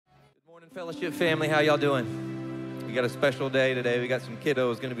Morning, Fellowship family. How y'all doing? We got a special day today. We got some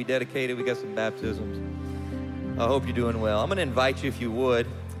kiddos going to be dedicated. We got some baptisms. I hope you're doing well. I'm going to invite you, if you would,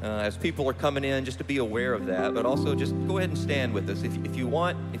 as people are coming in, just to be aware of that, but also just go ahead and stand with us. If you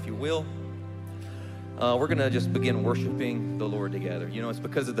want, if you will, we're going to just begin worshiping the Lord together. You know, it's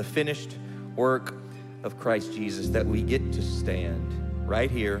because of the finished work of Christ Jesus that we get to stand right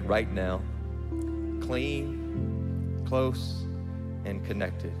here, right now, clean, close, and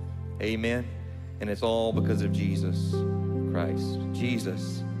connected. Amen. And it's all because of Jesus Christ.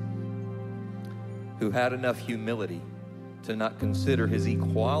 Jesus, who had enough humility to not consider his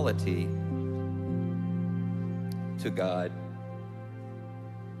equality to God,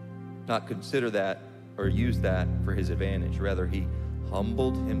 not consider that or use that for his advantage. Rather, he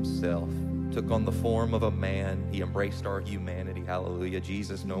humbled himself, took on the form of a man. He embraced our humanity. Hallelujah.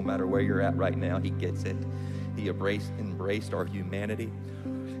 Jesus, no matter where you're at right now, he gets it. He embraced our humanity.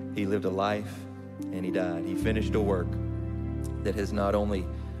 He lived a life and he died. He finished a work that has not only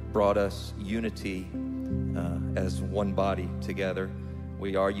brought us unity as one body together.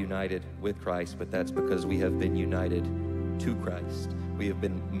 We are united with Christ, but that's because we have been united to Christ. We have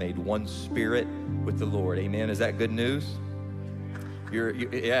been made one spirit with the Lord. Amen. Is that good news?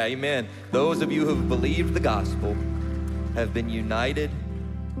 Yeah, amen. Those of you who have believed the gospel have been united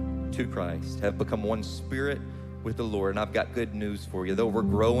to Christ, have become one spirit with the Lord. And I've got good news for you. Though we're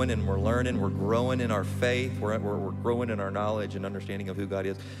growing and we're learning, we're growing in our faith, we're growing in our knowledge and understanding of who God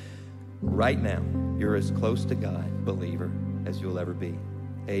is. Right now, you're as close to God, believer, as you'll ever be.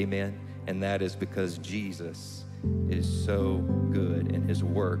 Amen. And that is because Jesus is so good and his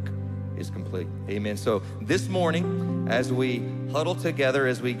work is complete. Amen. So this morning, as we huddle together,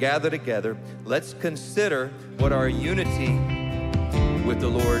 as we gather together, let's consider what our unity with the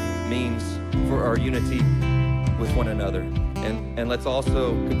Lord means for our unity with one another. And let's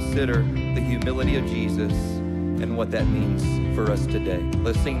also consider the humility of Jesus and what that means for us today.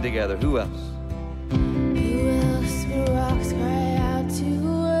 Let's sing together. Who else? Who else will rocks cry out to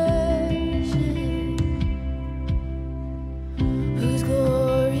worship? Whose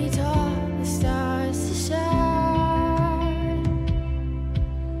glory taught the stars to shine?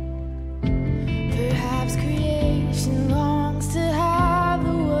 Perhaps creation longs to have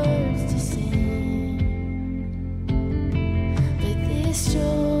the words to sing, but this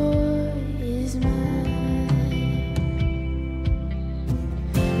joy is mine.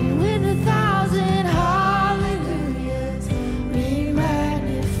 And with 1,000 hallelujahs, we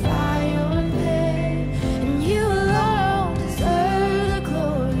magnify your name. And you alone deserve the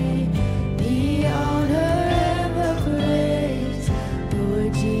glory, the honor, and the praise.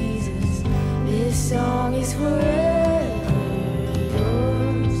 Lord Jesus, this song is forever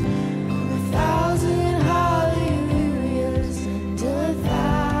yours. 1,000 hallelujahs and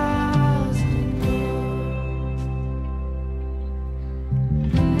 1,000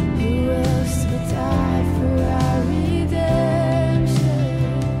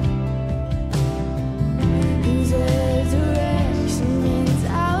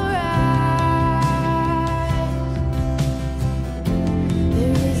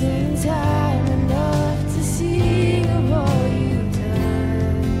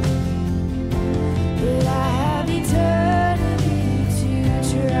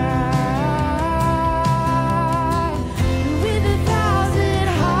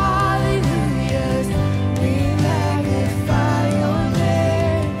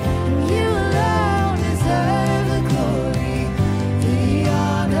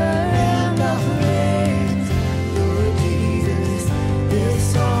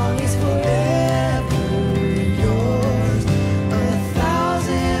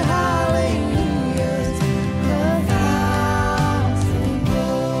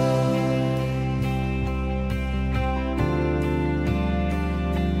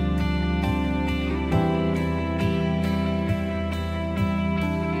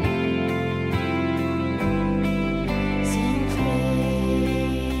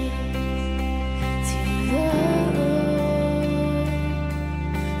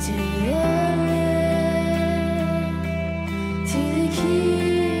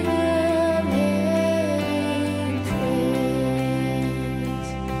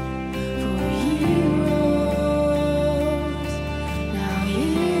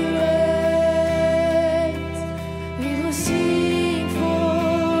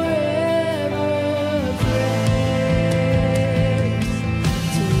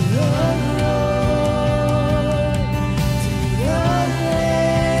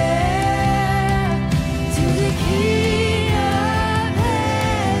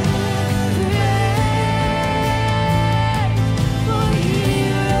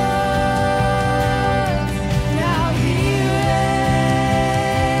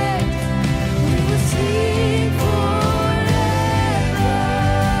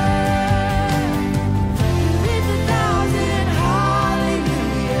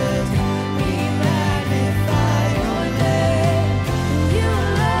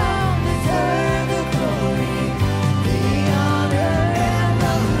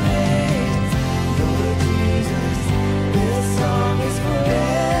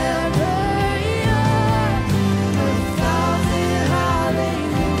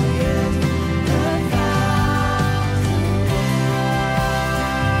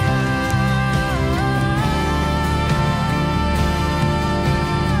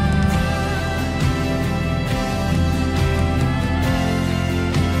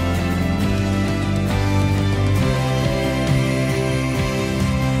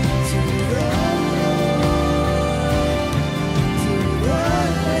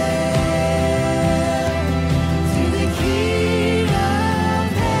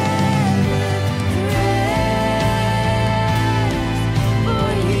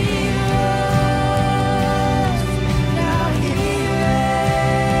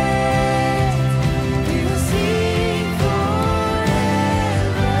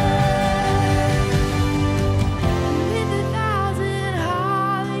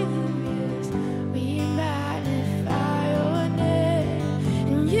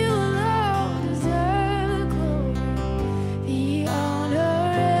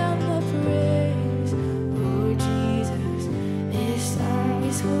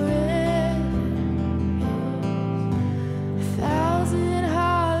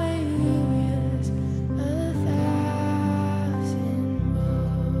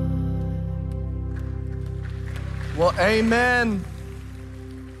 Well, amen.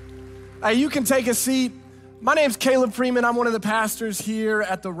 Hey, you can take a seat. My name's Caleb Freeman. I'm one of the pastors here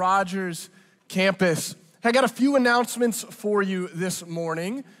at the Rogers campus. Hey, I got a few announcements for you this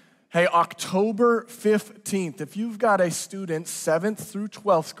morning. Hey, October 15th, if you've got a student 7th through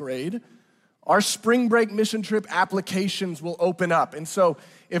 12th grade, our spring break mission trip applications will open up. And so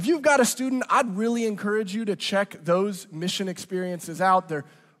if you've got a student, I'd really encourage you to check those mission experiences out. They're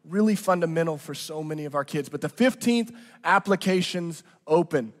really fundamental for so many of our kids. But the 15th, applications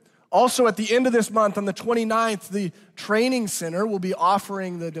open. Also, at the end of this month, on the 29th, the Training Center will be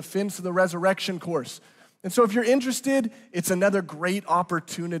offering the Defense of the Resurrection course. And so if you're interested, it's another great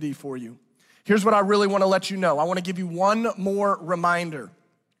opportunity for you. Here's what I really want to let you know. I want to give you one more reminder.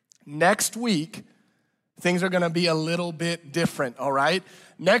 Next week, things are going to be a little bit different, all right?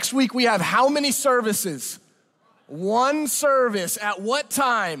 Next week, we have how many services? One service. At what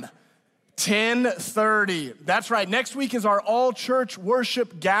time? 10:30. That's right. Next week is our all-church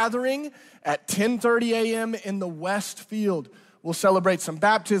worship gathering at 10:30 a.m. in the West Field. We'll celebrate some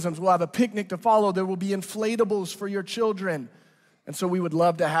baptisms. We'll have a picnic to follow. There will be inflatables for your children. And so we would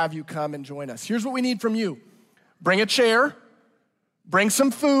love to have you come and join us. Here's what we need from you. Bring a chair. Bring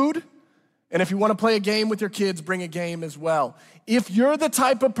some food. And if you want to play a game with your kids, bring a game as well. If you're the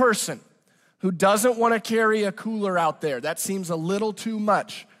type of person who doesn't want to carry a cooler out there, that seems a little too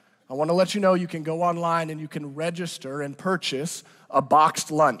much, I want to let you know you can go online and you can register and purchase a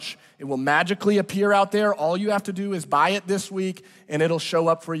boxed lunch. It will magically appear out there. All you have to do is buy it this week, and it'll show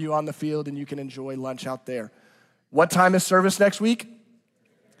up for you on the field, and you can enjoy lunch out there. What time is service next week?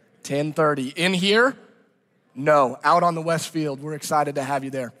 10:30. In here? No, out on the West Field. We're excited to have you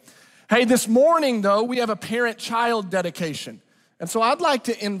there. Hey, this morning, though, we have a parent-child dedication. And so I'd like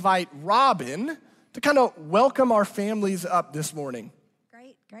to invite Robin to kind of welcome our families up this morning.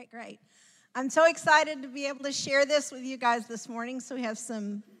 Great. I'm so excited to be able to share this with you guys this morning. So we have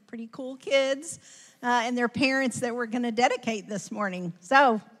some pretty cool kids and their parents that we're going to dedicate this morning.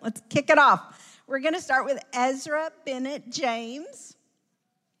 So let's kick it off. We're going to start with Ezra Bennett James.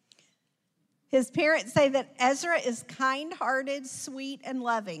 His parents say that Ezra is kind-hearted, sweet, and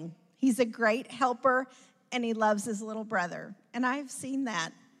loving. He's a great helper, and he loves his little brother. And I've seen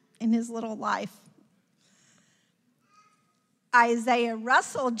that in his little life. Isaiah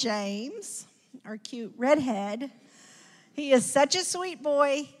Russell James, our cute redhead, he is such a sweet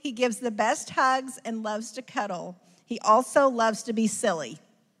boy. He gives the best hugs and loves to cuddle. He also loves to be silly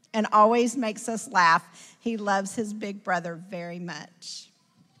and always makes us laugh. He loves his big brother very much.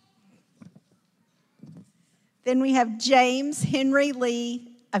 Then we have James Henry Lee.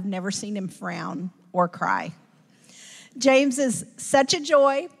 I've never seen him frown or cry. James is such a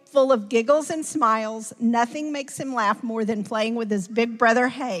joy, full of giggles and smiles. Nothing makes him laugh more than playing with his big brother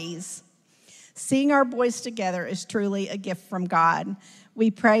Hayes. Seeing our boys together is truly a gift from God.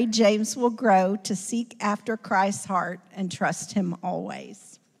 We pray James will grow to seek after Christ's heart and trust him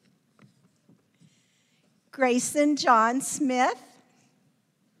always. Grayson John Smith.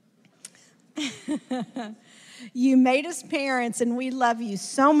 You made us parents, and we love you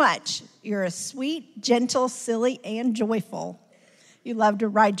so much. You're a sweet, gentle, silly, and joyful. You love to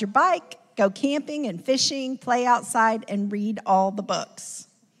ride your bike, go camping and fishing, play outside, and read all the books.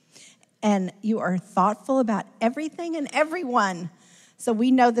 And you are thoughtful about everything and everyone. So we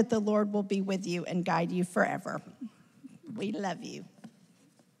know that the Lord will be with you and guide you forever. We love you.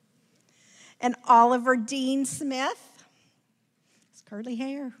 And Oliver Dean Smith. His curly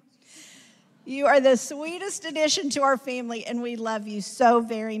hair. You are the sweetest addition to our family, and we love you so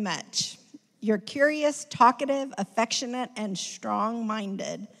very much. You're curious, talkative, affectionate, and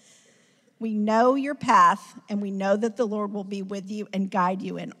strong-minded. We know your path, and we know that the Lord will be with you and guide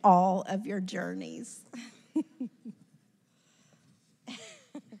you in all of your journeys.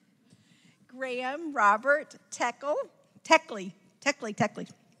 Graham Robert Teckley.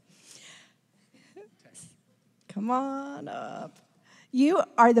 Come on up. You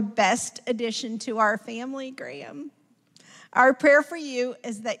are the best addition to our family, Graham. Our prayer for you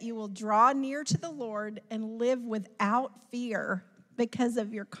is that you will draw near to the Lord and live without fear because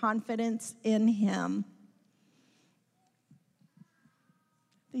of your confidence in him.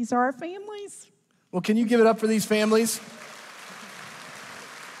 These are our families. Well, can you give it up for these families?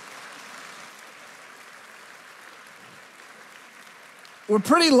 We're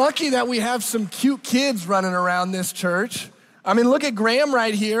pretty lucky that we have some cute kids running around this church. I mean, look at Graham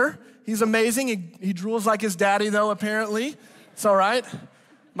right here. He's amazing. He drools like his daddy, though, apparently. It's all right.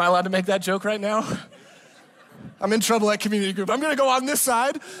 Am I allowed to make that joke right now? I'm in trouble at community group. I'm going to go on this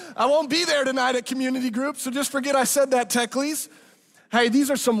side. I won't be there tonight at community group, so just forget I said that, Teckleys. Hey, these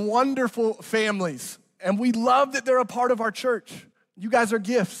are some wonderful families. And we love that they're a part of our church. You guys are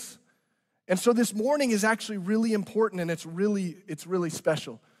gifts. And so this morning is actually really important, and it's really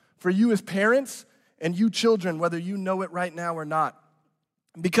special for you as parents and you children, whether you know it right now or not.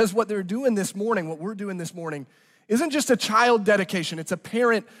 Because what we're doing this morning, isn't just a child dedication, it's a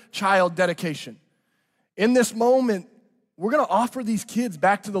parent-child dedication. In this moment, we're gonna offer these kids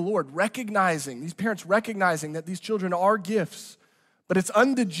back to the Lord, these parents recognizing that these children are gifts, but it's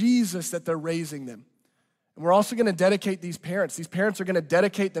unto Jesus that they're raising them. And we're also gonna dedicate these parents. These parents are gonna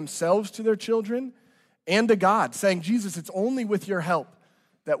dedicate themselves to their children and to God, saying, Jesus, it's only with your help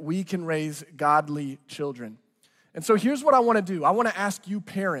that we can raise godly children. And so here's what I wanna do. I wanna ask you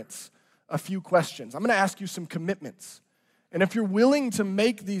parents a few questions. I'm gonna ask you some commitments. And if you're willing to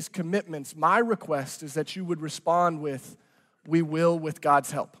make these commitments, my request is that you would respond with, we will with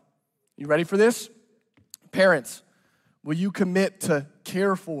God's help. You ready for this? Parents, will you commit to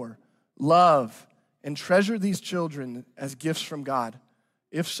care for, love, and treasure these children as gifts from God?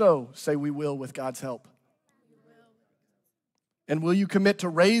 If so, say we will with God's help. And will you commit to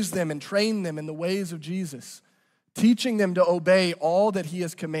raise them and train them in the ways of Jesus, teaching them to obey all that he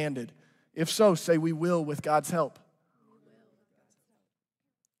has commanded? If so, say we will with God's help.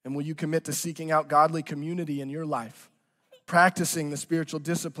 And will you commit to seeking out godly community in your life, practicing the spiritual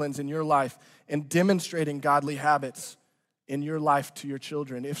disciplines in your life, and demonstrating godly habits in your life to your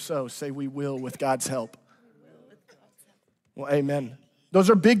children? If so, say we will with God's help. Well, amen. Those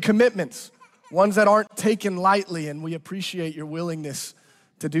are big commitments, ones that aren't taken lightly, and we appreciate your willingness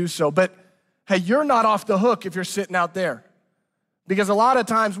to do so. But hey, you're not off the hook if you're sitting out there. Because a lot of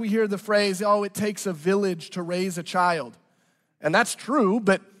times we hear the phrase, oh, it takes a village to raise a child. And that's true,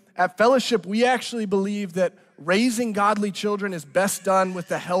 but at Fellowship, we actually believe that raising godly children is best done with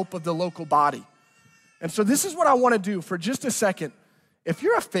the help of the local body. And so this is what I want to do for just a second. If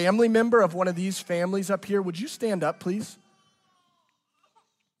you're a family member of one of these families up here, would you stand up, please?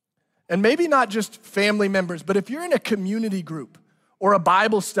 And maybe not just family members, but if you're in a community group or a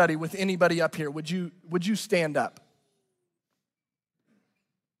Bible study with anybody up here, would you stand up?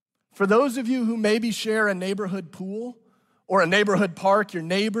 For those of you who maybe share a neighborhood pool or a neighborhood park, your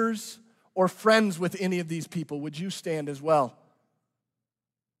neighbors or friends with any of these people, would you stand as well?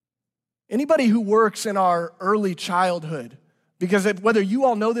 Anybody who works in our early childhood, because whether you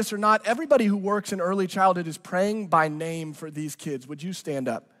all know this or not, everybody who works in early childhood is praying by name for these kids. Would you stand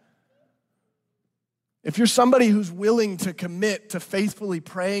up? If you're somebody who's willing to commit to faithfully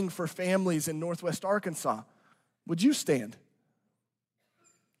praying for families in Northwest Arkansas, would you stand?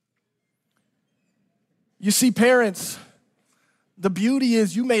 You see, parents, the beauty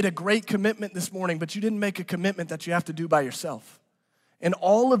is you made a great commitment this morning, but you didn't make a commitment that you have to do by yourself. And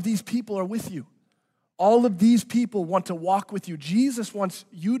all of these people are with you. All of these people want to walk with you. Jesus wants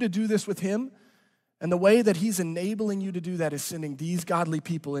you to do this with him, and the way that he's enabling you to do that is sending these godly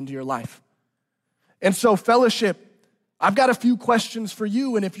people into your life. And so, Fellowship, I've got a few questions for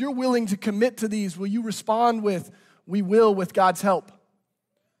you, and if you're willing to commit to these, will you respond with, we will with God's help?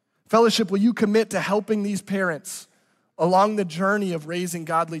 Fellowship, will you commit to helping these parents along the journey of raising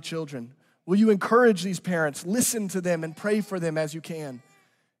godly children? Will you encourage these parents, listen to them, and pray for them as you can?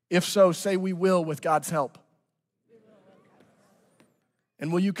 If so, say we will with God's help.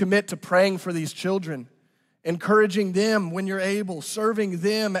 And will you commit to praying for these children, encouraging them when you're able, serving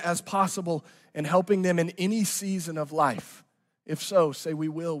them as possible, and helping them in any season of life? If so, say we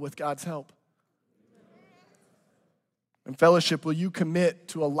will with God's help. And Fellowship, will you commit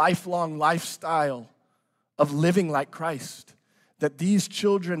to a lifelong lifestyle of living like Christ, that these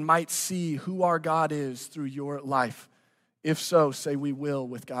children might see who our God is through your life? If so, say we will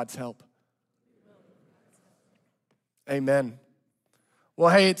with God's help. Amen. Well,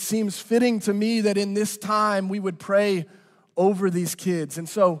 hey, it seems fitting to me that in this time we would pray over these kids. And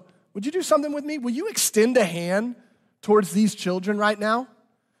so, would you do something with me? Will you extend a hand towards these children right now?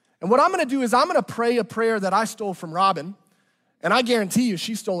 And what I'm gonna do is I'm gonna pray a prayer that I stole from Robin, and I guarantee you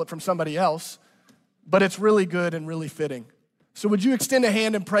she stole it from somebody else, but it's really good and really fitting. So would you extend a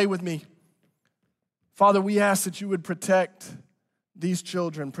hand and pray with me? Father, we ask that you would protect these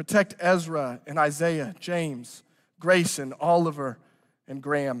children, protect Ezra and Isaiah, James, Grayson, Oliver, and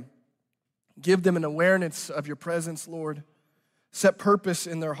Graham. Give them an awareness of your presence, Lord. Set purpose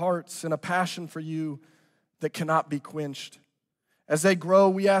in their hearts and a passion for you that cannot be quenched. As they grow,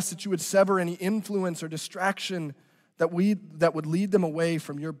 we ask that you would sever any influence or distraction that would lead them away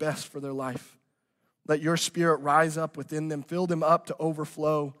from your best for their life. Let your spirit rise up within them, fill them up to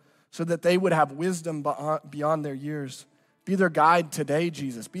overflow so that they would have wisdom beyond their years. Be their guide today,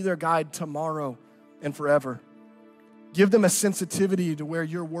 Jesus. Be their guide tomorrow and forever. Give them a sensitivity to where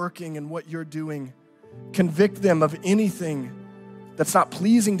you're working and what you're doing, convict them of anything that's not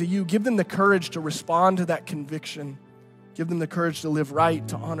pleasing to you. Give them the courage to respond to that conviction. Give them the courage to live right,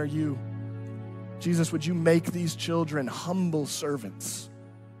 to honor you. Jesus, would you make these children humble servants?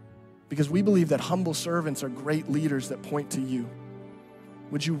 Because we believe that humble servants are great leaders that point to you.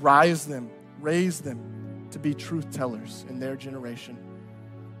 Would you raise them to be truth tellers in their generation?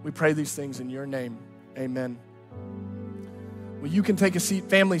 We pray these things in your name. Amen. Well, you can take a seat.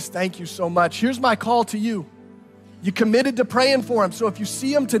 Families, thank you so much. Here's my call to you. You committed to praying for them. So if you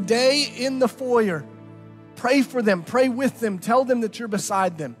see them today in the foyer, pray for them, pray with them, tell them that you're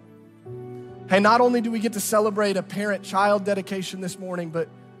beside them. Hey, not only do we get to celebrate a parent-child dedication this morning, but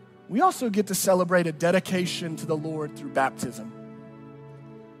we also get to celebrate a dedication to the Lord through baptism.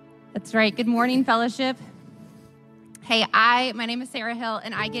 That's right. Good morning, fellowship. Hey, my name is Sarah Hill,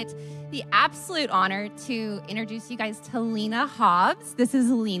 and I get the absolute honor to introduce you guys to Lena Hobbs. This is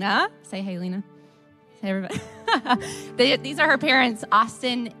Lena. Say hey, Lena. Say everybody. These are her parents,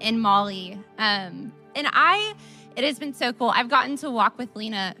 Austin and Molly. It has been so cool. I've gotten to walk with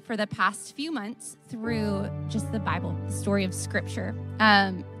Lena for the past few months through just the Bible, the story of Scripture.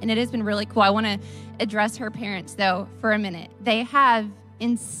 And it has been really cool. I want to address her parents, though, for a minute. They have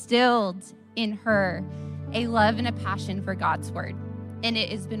instilled in her a love and a passion for God's word. And it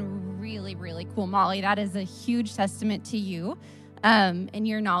has been really, really cool. Molly, that is a huge testament to you and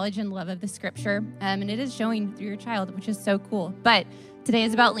your knowledge and love of the Scripture. And it is showing through your child, which is so cool. But today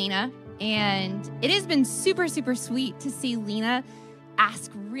is about Lena. And it has been super, super sweet to see Lena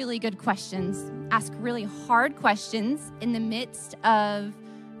ask really good questions, ask really hard questions in the midst of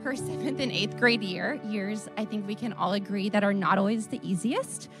her 7th and 8th grade years. I think we can all agree that are not always the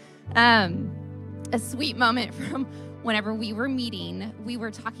easiest. A sweet moment from whenever we were meeting, we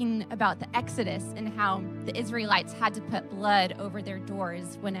were talking about the Exodus and how the Israelites had to put blood over their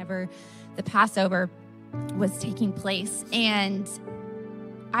doors whenever the Passover was taking place. And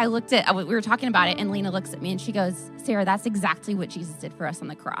we were talking about it, and Lena looks at me and she goes, Sarah, that's exactly what Jesus did for us on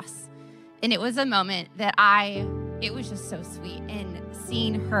the cross. And it was a moment that it was just so sweet. And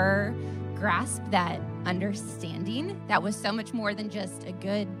seeing her grasp that understanding, that was so much more than just a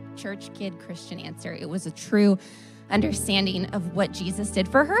good church kid Christian answer. It was a true understanding of what Jesus did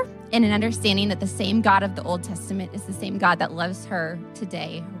for her, and an understanding that the same God of the Old Testament is the same God that loves her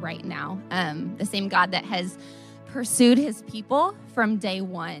today, right now. The same God that has pursued his people from day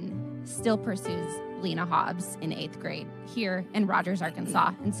one still pursues Lena Hobbs in 8th grade here in Rogers,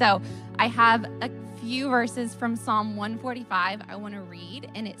 Arkansas. And so I have a few verses from Psalm 145 I want to read,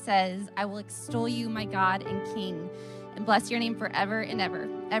 and it says, I will extol you, my God and King, and bless your name forever and ever.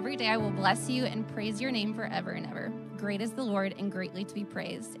 Every day I will bless you and praise your name forever and ever. Great is the Lord and greatly to be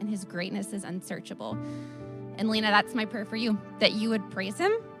praised, and his greatness is unsearchable. And Lena, that's my prayer for you, that you would praise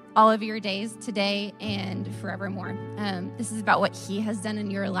him all of your days, today and forevermore. This is about what he has done in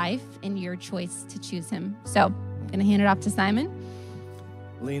your life and your choice to choose him. So I'm going to hand it off to Simon.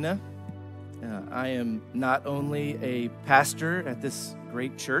 Lena, I am not only a pastor at this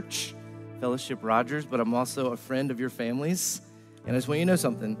great church, Fellowship Rogers, but I'm also a friend of your family's. And I just want you to know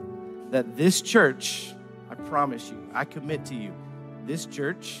something, that this church, I promise you, I commit to you, this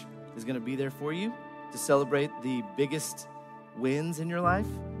church is going to be there for you to celebrate the biggest wins in your life.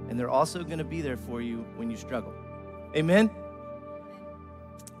 And they're also going to be there for you when you struggle. Amen?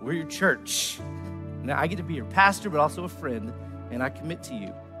 We're your church. Now, I get to be your pastor, but also a friend, and I commit to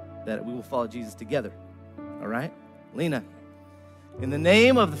you that we will follow Jesus together. All right? Lena, in the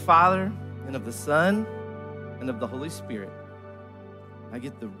name of the Father, and of the Son, and of the Holy Spirit, I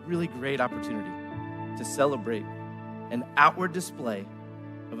get the really great opportunity to celebrate an outward display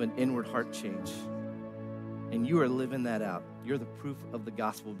of an inward heart change. And you are living that out. You're the proof of the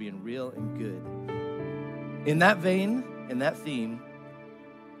gospel being real and good. In that vein, in that theme,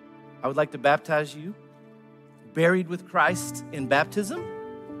 I would like to baptize you, buried with Christ in baptism,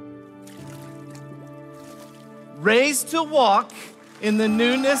 raised to walk in the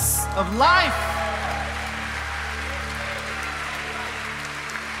newness of life.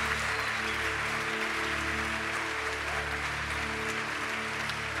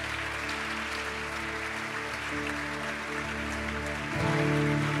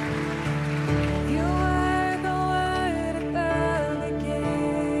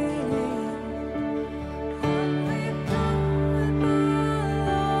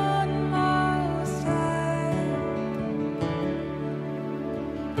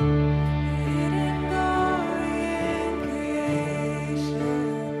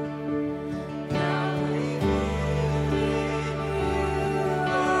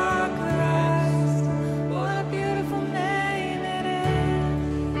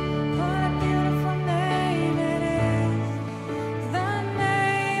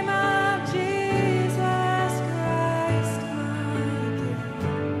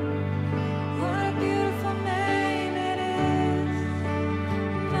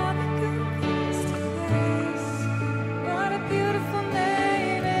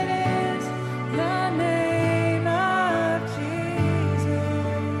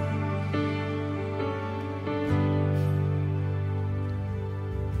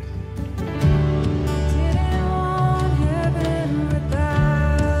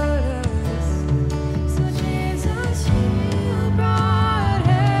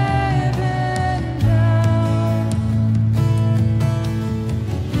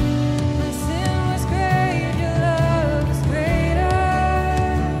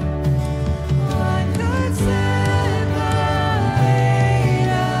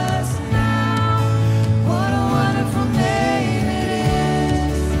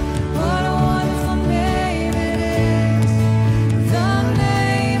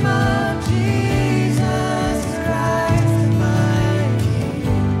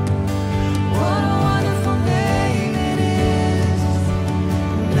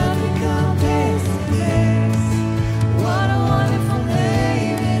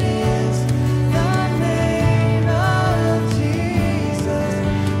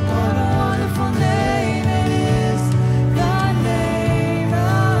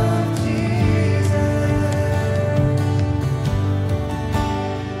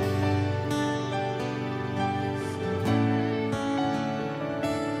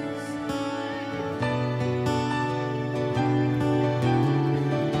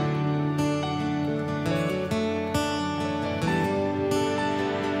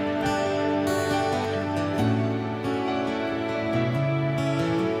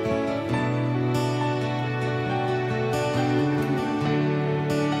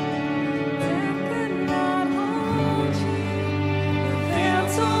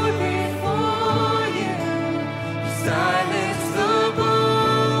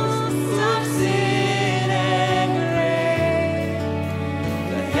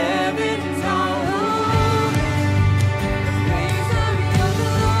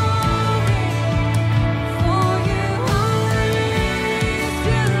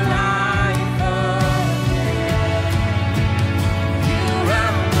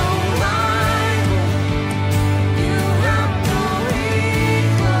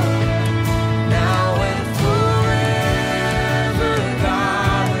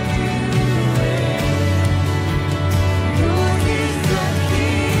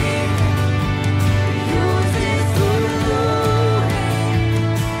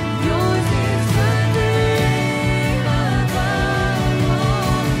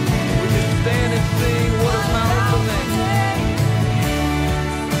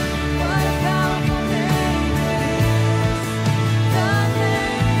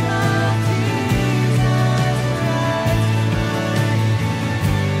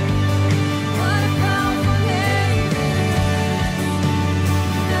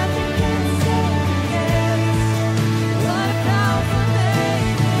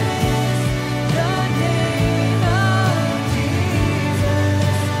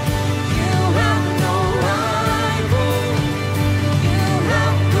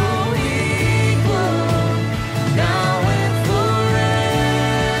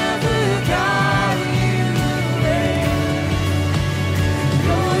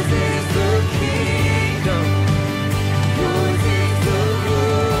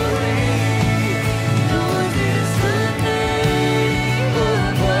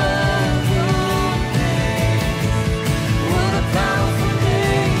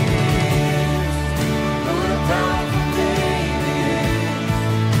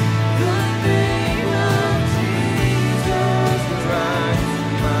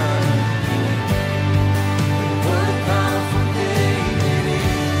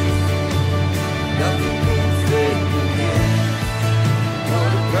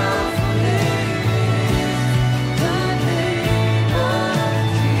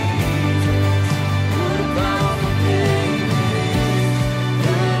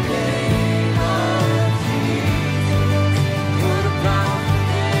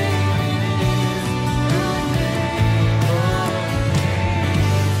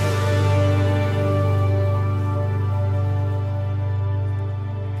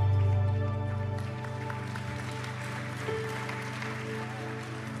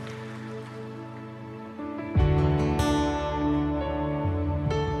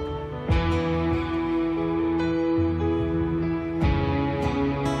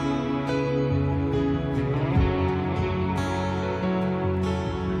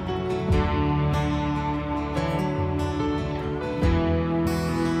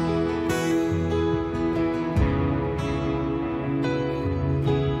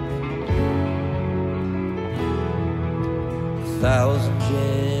 1,000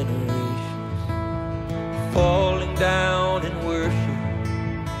 generations falling down in worship,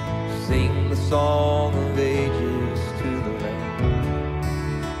 sing the song of ages to the Lamb.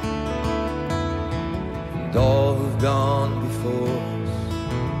 And all who've gone before us,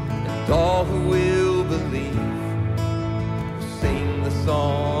 and all who will believe, will sing the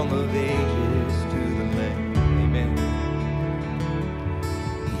song of ages to the Lamb. Amen.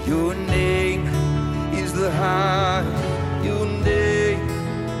 Your name is the highest, your name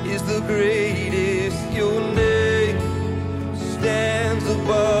is the greatest, your name stands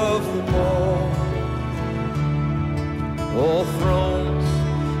above them all thrones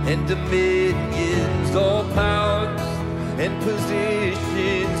and dominions, all powers and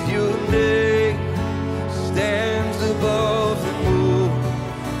positions, your name stands above them all,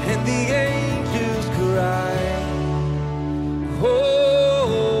 and the angels cry,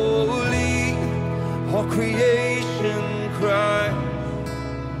 holy, all creation cry,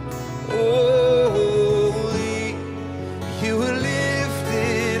 holy, you are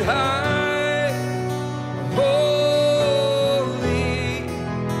lifted high, holy,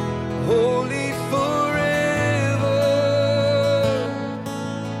 holy forever.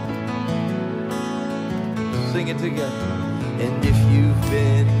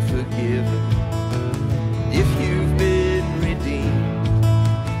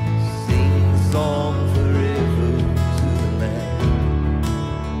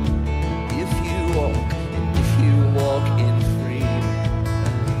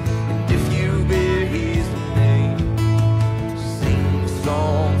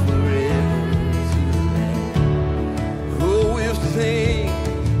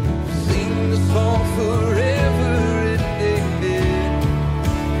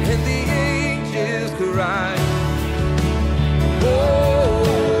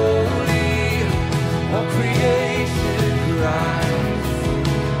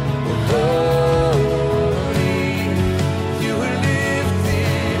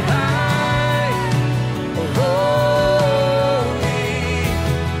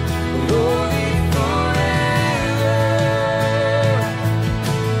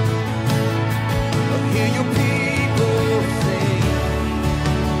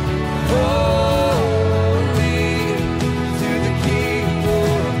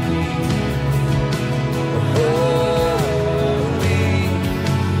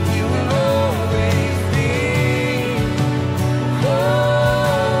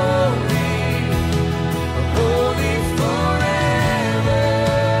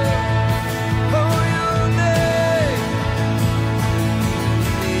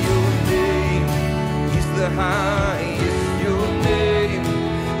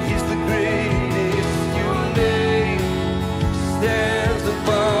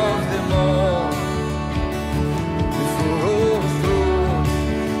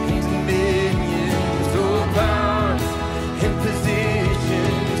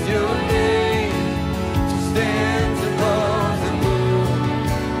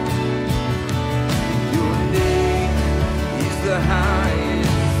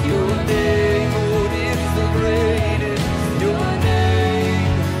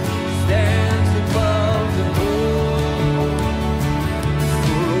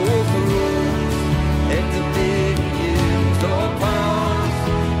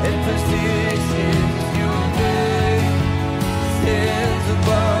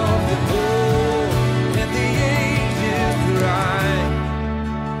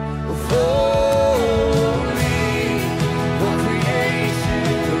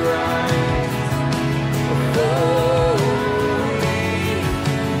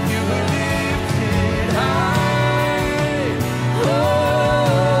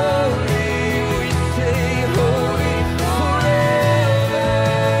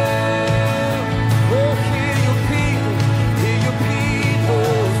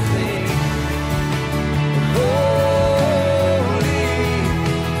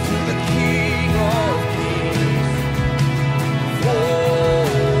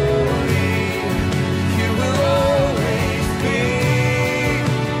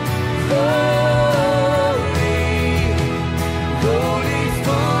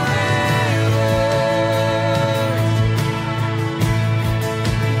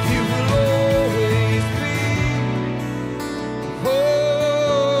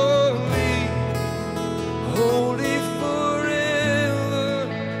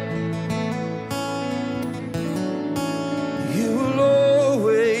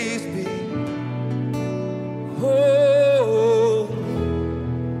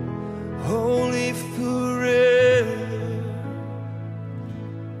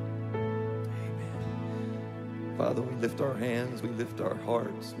 Father, we lift our hands, we lift our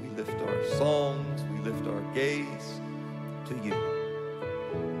hearts, we lift our songs, we lift our gaze to you.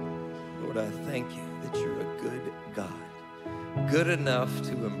 Lord, I thank you that you're a good God, good enough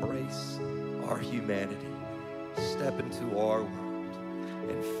to embrace our humanity, step into our world,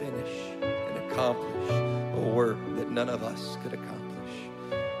 and finish and accomplish a work that none of us could accomplish.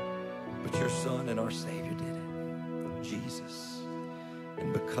 But your Son and our Savior did it, Jesus.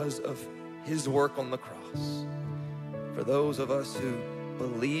 And because of his work on the cross, for those of us who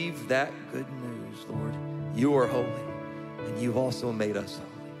believe that good news, Lord, you are holy, and you've also made us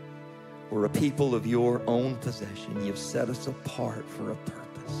holy. We're a people of your own possession. You've set us apart for a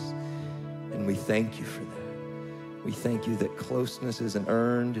purpose, and we thank you for that. We thank you that closeness isn't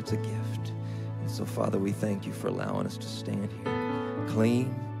earned, it's a gift. And so, Father, we thank you for allowing us to stand here,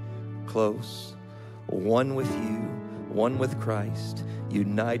 clean, close, one with you, one with Christ,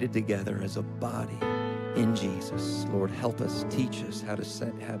 united together as a body in Jesus. Lord, help us, teach us how to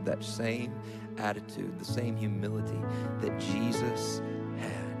have that same attitude, the same humility that Jesus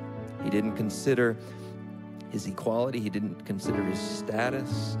had. He didn't consider his equality. He didn't consider his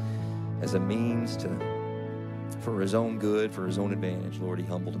status as a means for his own good, for his own advantage. Lord, he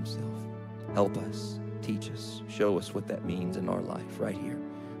humbled himself. Help us, teach us, show us what that means in our life right here,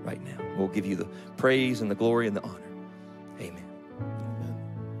 right now. We'll give you the praise and the glory and the honor. Amen.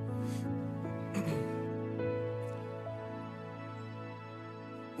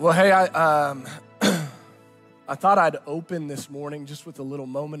 Well, hey, I thought I'd open this morning just with a little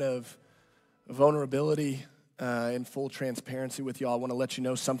moment of vulnerability and full transparency with y'all. I want to let you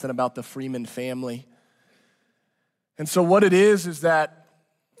know something about the Freeman family. And so what it is that,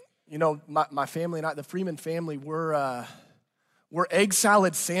 you know, my family and I, the Freeman family, we're egg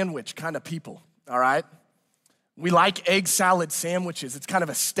salad sandwich kind of people, all right? We like egg salad sandwiches. It's kind of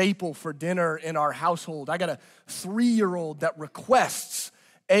a staple for dinner in our household. I got a 3-year-old that requests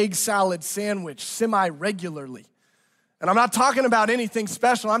egg salad sandwich semi-regularly. And I'm not talking about anything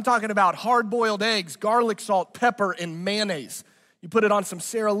special. I'm talking about hard-boiled eggs, garlic, salt, pepper, and mayonnaise. You put it on some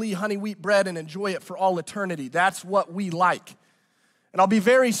Sara Lee honey wheat bread and enjoy it for all eternity. That's what we like. And I'll be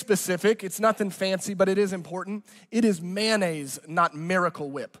very specific. It's nothing fancy, but it is important. It is mayonnaise, not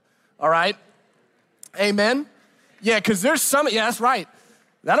Miracle Whip, all right? Amen? Yeah, because there's some, yeah, that's right.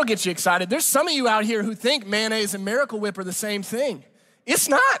 That'll get you excited. There's some of you out here who think mayonnaise and Miracle Whip are the same thing. It's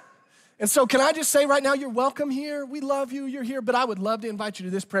not. And so can I just say right now, you're welcome here. We love you. You're here. But I would love to invite you to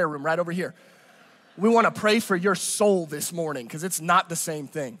this prayer room right over here. We want to pray for your soul this morning because it's not the same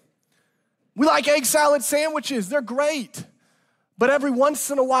thing. We like egg salad sandwiches. They're great. But every once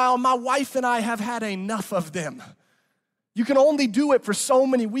in a while, my wife and I have had enough of them. You can only do it for so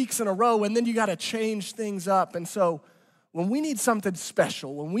many weeks in a row, and then you got to change things up. And so when we need something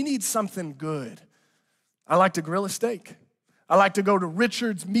special, when we need something good, I like to grill a steak. I like to go to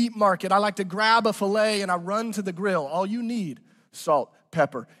Richard's Meat Market. I like to grab a filet and I run to the grill. All you need, salt,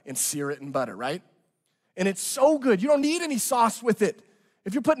 pepper, and sear it in butter, right? And it's so good. You don't need any sauce with it.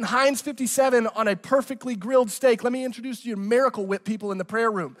 If you're putting Heinz 57 on a perfectly grilled steak, let me introduce you to Miracle Whip people in the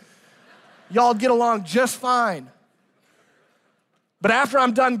prayer room. Y'all get along just fine. But after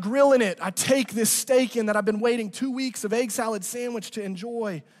I'm done grilling it, I take this steak in that I've been waiting 2 weeks of egg salad sandwich to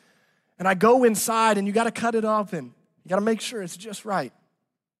enjoy, and I go inside, and you got to cut it up, and you got to make sure it's just right,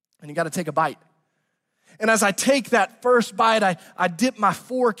 and you got to take a bite. And as I take that first bite, I dip my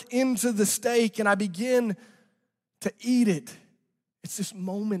fork into the steak, and I begin to eat it. It's this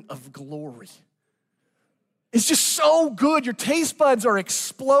moment of glory. It's just so good. Your taste buds are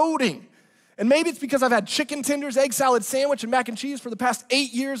exploding. And maybe it's because I've had chicken tenders, egg salad sandwich, and mac and cheese for the past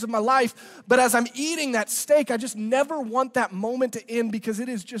 8 years of my life. But as I'm eating that steak, I just never want that moment to end because it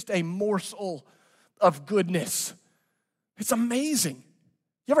is just a morsel of goodness. It's amazing.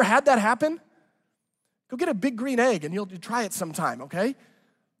 You ever had that happen? Go get a big green egg and you'll try it sometime, okay?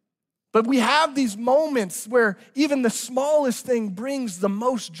 But we have these moments where even the smallest thing brings the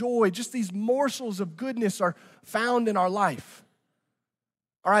most joy. Just these morsels of goodness are found in our life.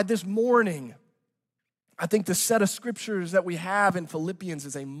 All right, this morning, I think the set of scriptures that we have in Philippians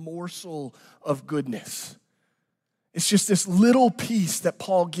is a morsel of goodness. It's just this little piece that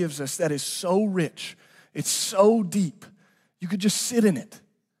Paul gives us that is so rich. It's so deep. You could just sit in it.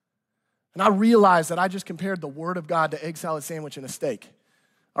 And I realized that I just compared the Word of God to egg salad sandwich and a steak.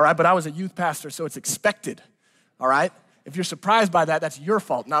 All right, but I was a youth pastor, so it's expected. All right? If you're surprised by that, that's your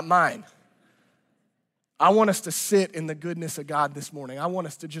fault, not mine. I want us to sit in the goodness of God this morning. I want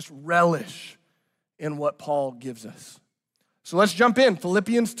us to just relish in what Paul gives us. So let's jump in.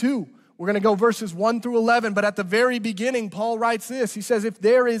 Philippians 2. We're going to go verses 1 through 11, but at the very beginning, Paul writes this. He says, if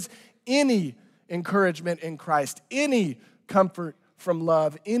there is any encouragement in Christ, any comfort from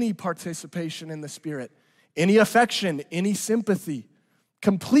love, any participation in the Spirit, any affection, any sympathy.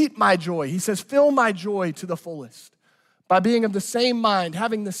 Complete my joy. He says, fill my joy to the fullest by being of the same mind,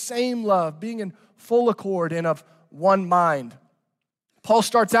 having the same love, being in full accord and of one mind. Paul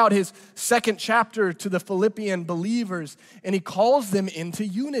starts out his second chapter to the Philippian believers, and he calls them into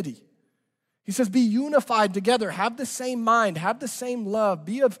unity. He says, be unified together, have the same mind, have the same love,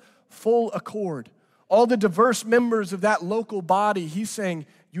 be of full accord. All the diverse members of that local body, he's saying,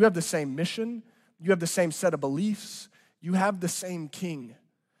 you have the same mission, you have the same set of beliefs, you have the same king.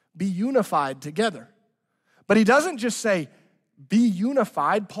 Be unified together. But he doesn't just say, be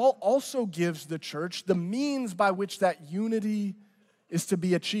unified. Paul also gives the church the means by which that unity is to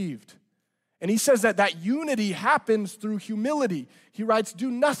be achieved. And he says that that unity happens through humility. He writes, do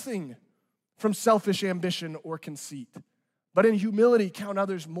nothing from selfish ambition or conceit, but in humility count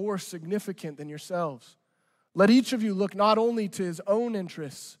others more significant than yourselves. Let each of you look not only to his own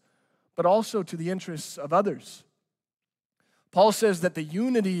interests, but also to the interests of others. Paul says that the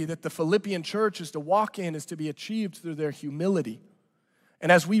unity that the Philippian church is to walk in is to be achieved through their humility.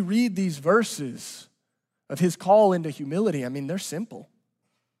 And as we read these verses of his call into humility, I mean, they're simple.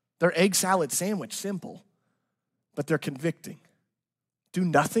 They're egg salad sandwich simple, but they're convicting. Do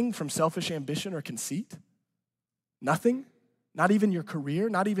nothing from selfish ambition or conceit. Nothing. Not even your career,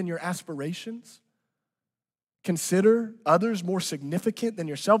 not even your aspirations. Consider others more significant than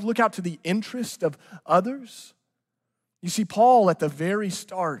yourself. Look out to the interest of others. You see, Paul at the very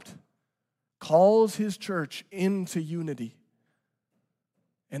start calls his church into unity.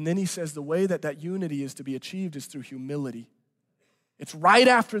 And then he says the way that that unity is to be achieved is through humility. It's right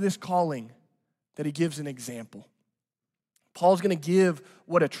after this calling that he gives an example. Paul's going to give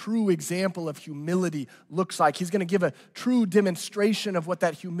what a true example of humility looks like. He's going to give a true demonstration of what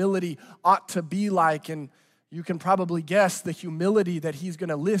that humility ought to be like. And you can probably guess the humility that he's going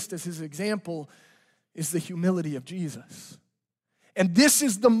to list as his example is the humility of Jesus. And this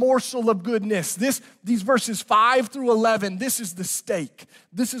is the morsel of goodness. These verses 5 through 11, this is the stake.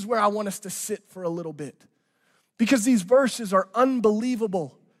 This is where I want us to sit for a little bit. Because these verses are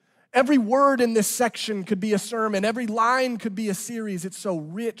unbelievable. Every word in this section could be a sermon. Every line could be a series. It's so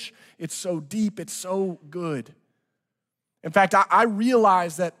rich. It's so deep. It's so good. In fact, I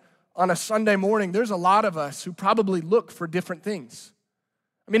realize that on a Sunday morning, there's a lot of us who probably look for different things.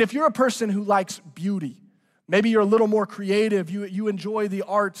 I mean, if you're a person who likes beauty, maybe you're a little more creative, you enjoy the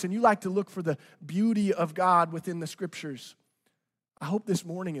arts, and you like to look for the beauty of God within the scriptures, I hope this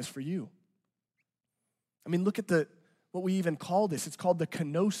morning is for you. I mean, look at what we even call this. It's called the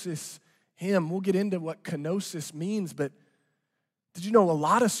kenosis hymn. We'll get into what kenosis means, but did you know a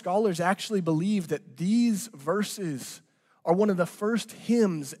lot of scholars actually believe that these verses are one of the first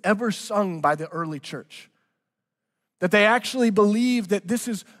hymns ever sung by the early church? That they actually believe that this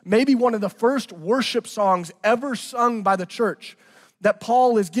is maybe one of the first worship songs ever sung by the church. That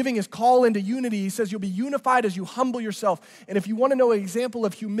Paul is giving his call into unity. He says, you'll be unified as you humble yourself. And if you want to know an example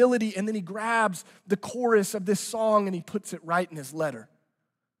of humility, and then he grabs the chorus of this song and he puts it right in his letter.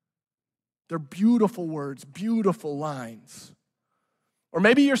 They're beautiful words, beautiful lines. Or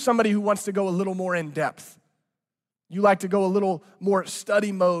maybe you're somebody who wants to go a little more in depth. You like to go a little more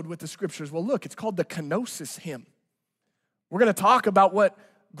study mode with the scriptures. Well, look, it's called the kenosis hymn. We're going to talk about what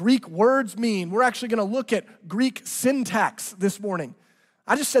Greek words mean. We're actually going to look at Greek syntax this morning.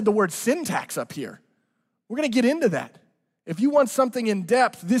 I just said the word syntax up here. We're going to get into that. If you want something in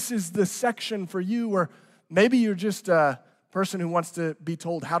depth, this is the section for you, or maybe you're just a person who wants to be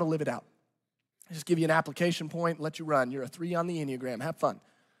told how to live it out. I just give you an application point, let you run. You're a 3 on the Enneagram. Have fun.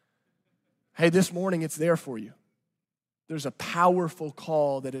 Hey, this morning it's there for you. There's a powerful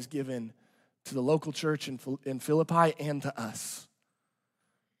call that is given to the local church in Philippi and to us.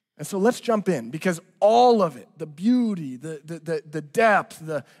 And so let's jump in, because all of it, the beauty, the depth,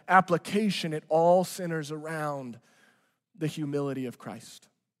 the application, it all centers around the humility of Christ.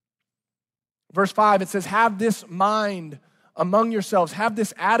 Verse 5, it says, have this mind among yourselves, have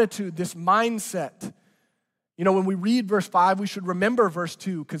this attitude, this mindset. You know, when we read verse 5, we should remember verse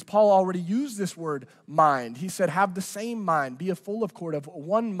 2, because Paul already used this word mind. He said, have the same mind, be full of accord, of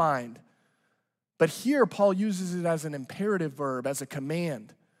one mind. But here, Paul uses it as an imperative verb, as a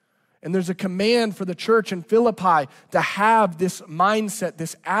command. And there's a command for the church in Philippi to have this mindset,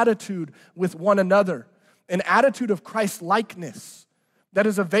 this attitude with one another, an attitude of Christ-likeness that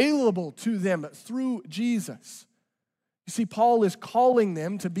is available to them through Jesus. You see, Paul is calling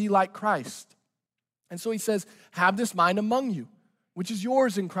them to be like Christ. And so he says, have this mind among you, which is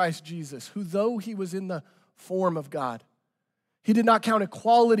yours in Christ Jesus, who though he was in the form of God, he did not count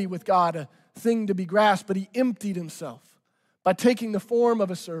equality with God thing to be grasped, but he emptied himself by taking the form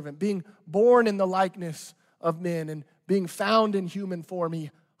of a servant, being born in the likeness of men, and being found in human form.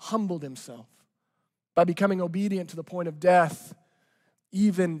 He humbled himself by becoming obedient to the point of death,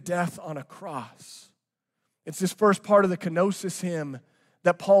 even death on a cross. It's this first part of the kenosis hymn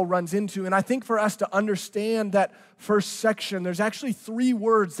that Paul runs into. And I think for us to understand that first section, there's actually 3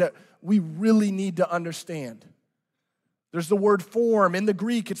 words that we really need to understand. There's the word form. In the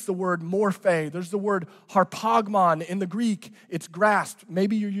Greek, it's the word morphe. There's the word harpagmon. In the Greek, it's grasped.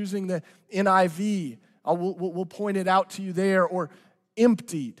 Maybe you're using the NIV. We'll point it out to you there. Or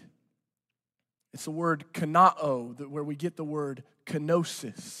emptied. It's the word kanao, where we get the word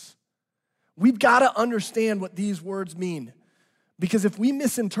kenosis. We've got to understand what these words mean. Because if we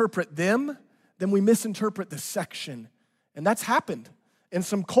misinterpret them, then we misinterpret the section. And that's happened in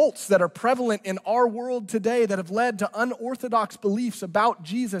some cults that are prevalent in our world today that have led to unorthodox beliefs about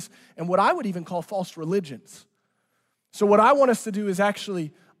Jesus and what I would even call false religions. So what I want us to do is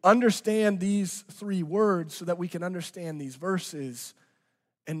actually understand these 3 words so that we can understand these verses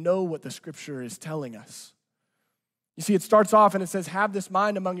and know what the Scripture is telling us. You see, it starts off and it says, have this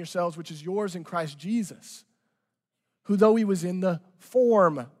mind among yourselves, which is yours in Christ Jesus, who though he was in the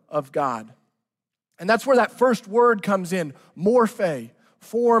form of God. And that's where that first word comes in, morphe,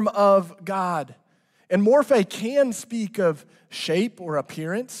 form of God. And morphe can speak of shape or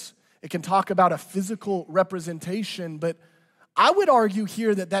appearance. It can talk about a physical representation, but I would argue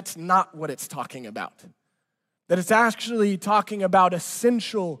here that that's not what it's talking about. That it's actually talking about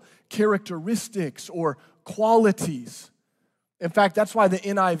essential characteristics or qualities. In fact, that's why the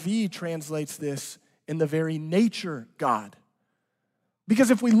NIV translates this in the very nature God. Because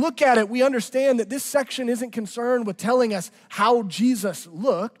if we look at it, we understand that this section isn't concerned with telling us how Jesus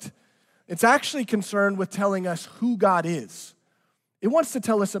looked. It's actually concerned with telling us who God is. It wants to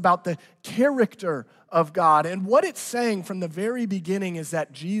tell us about the character of God. And what it's saying from the very beginning is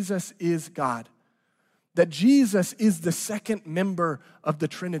that Jesus is God. That Jesus is the second member of the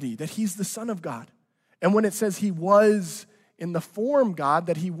Trinity. That he's the Son of God. And when it says he was in the form God,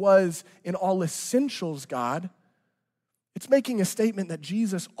 that he was in all essentials God, it's making a statement that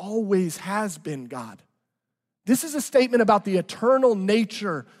Jesus always has been God. This is a statement about the eternal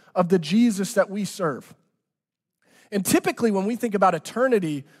nature of the Jesus that we serve. And typically when we think about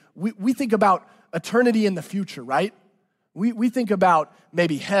eternity, we think about eternity in the future, right? We think about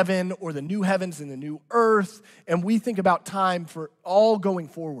maybe heaven or the new heavens and the new earth, and we think about time for all going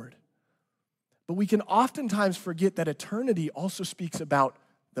forward. But we can oftentimes forget that eternity also speaks about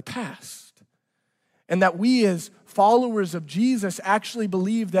the past. And that we as followers of Jesus actually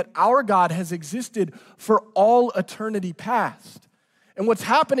believe that our God has existed for all eternity past. And what's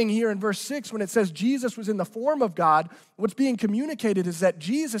happening here in verse 6 when it says Jesus was in the form of God, what's being communicated is that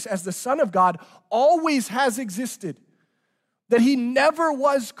Jesus as the Son of God always has existed. That he never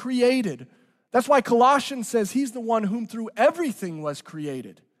was created. That's why Colossians says he's the one whom through everything was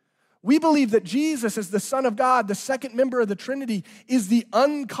created. We believe that Jesus as the Son of God, the second member of the Trinity, is the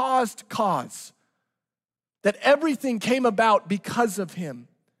uncaused cause. That everything came about because of him.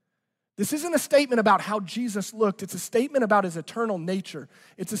 This isn't a statement about how Jesus looked. It's a statement about his eternal nature.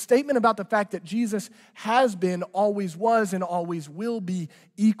 It's a statement about the fact that Jesus has been, always was, and always will be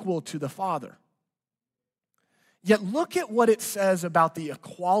equal to the Father. Yet look at what it says about the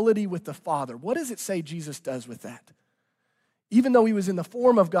equality with the Father. What does it say Jesus does with that? Even though he was in the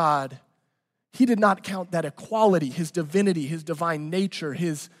form of God, he did not count that equality, his divinity, his divine nature,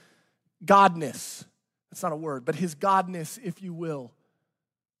 his godness. That's not a word, but his godness, if you will,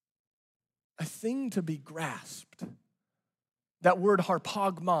 a thing to be grasped. That word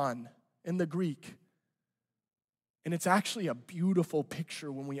harpagmon in the Greek. And it's actually a beautiful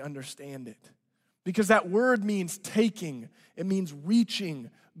picture when we understand it. Because that word means taking, it means reaching,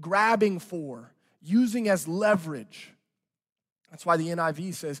 grabbing for, using as leverage. That's why the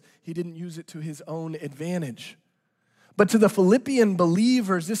NIV says he didn't use it to his own advantage. But to the Philippian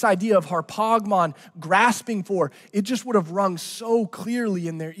believers, this idea of harpagmon, grasping for, it just would have rung so clearly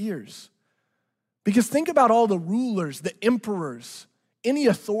in their ears. Because think about all the rulers, the emperors, any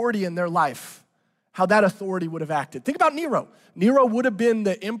authority in their life, how that authority would have acted. Think about Nero. Nero would have been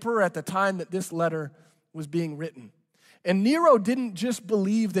the emperor at the time that this letter was being written. And Nero didn't just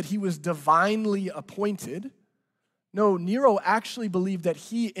believe that he was divinely appointed. No, Nero actually believed that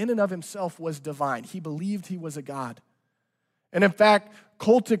he in and of himself was divine. He believed he was a god. And in fact,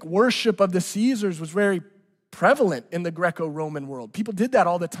 cultic worship of the Caesars was very prevalent in the Greco-Roman world. People did that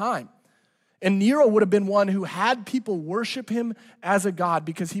all the time. And Nero would have been one who had people worship him as a god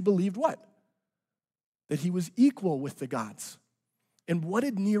because he believed what? That he was equal with the gods. And what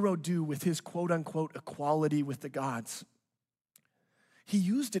did Nero do with his quote unquote equality with the gods? He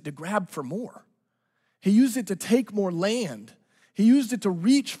used it to grab for more. He used it to take more land. He used it to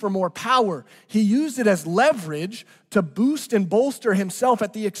reach for more power. He used it as leverage to boost and bolster himself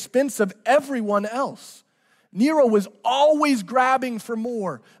at the expense of everyone else. Nero was always grabbing for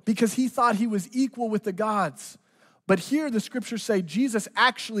more because he thought he was equal with the gods. But here the scriptures say Jesus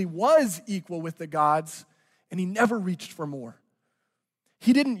actually was equal with the gods, and he never reached for more.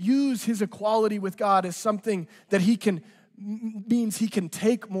 He didn't use his equality with God as something that means he can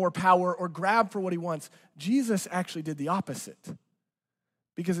take more power or grab for what he wants. Jesus actually did the opposite,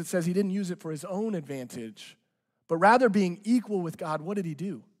 because it says he didn't use it for his own advantage, but rather being equal with God, what did he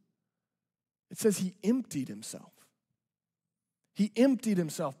do? It says he emptied himself. He emptied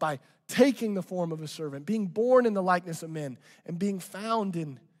himself by taking the form of a servant, being born in the likeness of men, and being found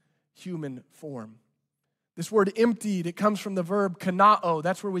in human form. This word emptied, it comes from the verb kanao.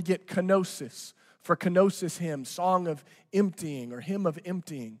 That's where we get kenosis, for kenosis hymn, song of emptying or hymn of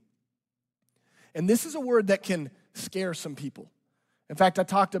emptying. And this is a word that can scare some people. In fact, I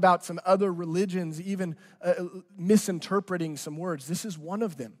talked about some other religions even misinterpreting some words. This is one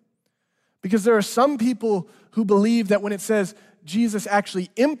of them. Because there are some people who believe that when it says Jesus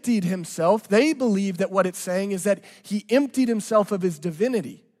actually emptied himself, they believe that what it's saying is that he emptied himself of his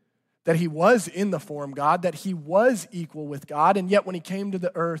divinity, that he was in the form God, that he was equal with God, and yet when he came to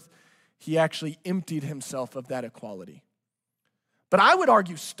the earth, he actually emptied himself of that equality. But I would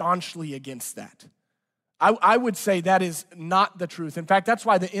argue staunchly against that. I would say that is not the truth. In fact, that's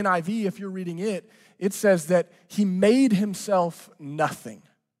why the NIV, if you're reading it, it says that he made himself nothing.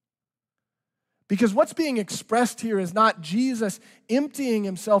 Because what's being expressed here is not Jesus emptying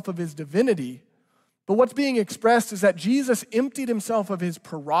himself of his divinity, but what's being expressed is that Jesus emptied himself of his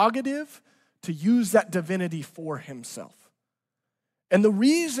prerogative to use that divinity for himself. And the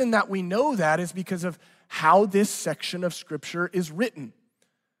reason that we know that is because of how this section of Scripture is written.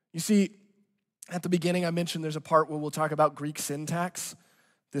 You see, at the beginning I mentioned there's a part where we'll talk about Greek syntax.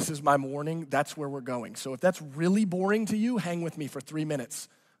 This is my morning. That's where we're going. So if that's really boring to you, hang with me for 3 minutes.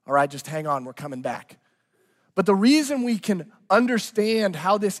 All right, just hang on. We're coming back. But the reason we can understand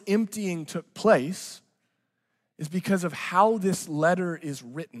how this emptying took place is because of how this letter is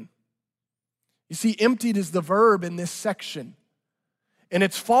written. You see, emptied is the verb in this section, and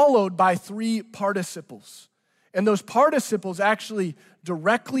it's followed by 3 participles. And those participles actually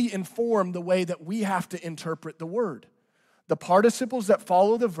directly inform the way that we have to interpret the word. The participles that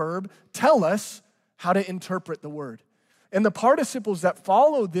follow the verb tell us how to interpret the word. And the participles that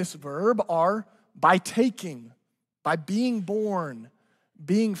follow this verb are by taking, by being born,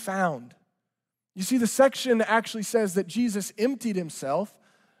 being found. You see, the section actually says that Jesus emptied himself,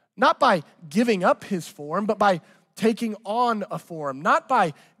 not by giving up his form, but by taking on a form, not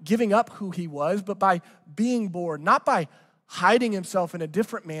by giving up who he was, but by being born, not by hiding himself in a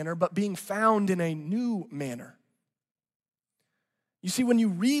different manner, but being found in a new manner. You see, when you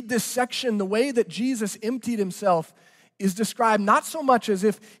read this section, the way that Jesus emptied himself is described not so much as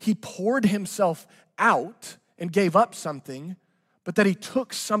if he poured himself out and gave up something, but that he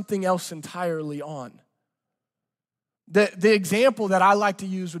took something else entirely on. The example that I like to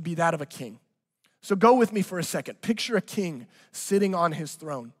use would be that of a king. So go with me for a second. Picture a king sitting on his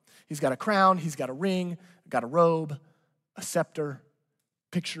throne. He's got a crown, he's got a ring, got a robe, a scepter.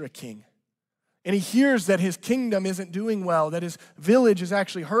 Picture a king. And he hears that his kingdom isn't doing well, that his village is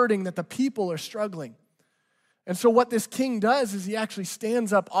actually hurting, that the people are struggling. And so what this king does is he actually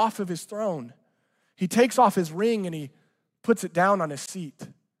stands up off of his throne. He takes off his ring and he puts it down on his seat.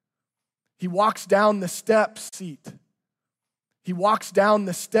 He walks down the seat. He walks down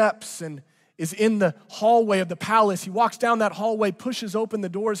the steps and is in the hallway of the palace. He walks down that hallway, pushes open the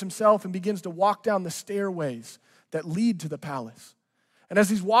doors himself, and begins to walk down the stairways that lead to the palace. And as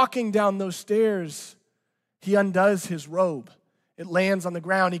he's walking down those stairs, he undoes his robe. It lands on the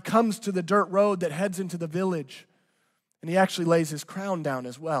ground. He comes to the dirt road that heads into the village, and he actually lays his crown down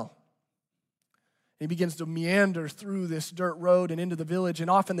as well. He begins to meander through this dirt road and into the village, and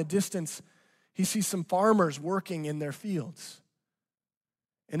off in the distance, he sees some farmers working in their fields.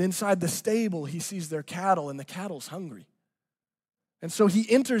 And inside the stable, he sees their cattle, and the cattle's hungry. And so he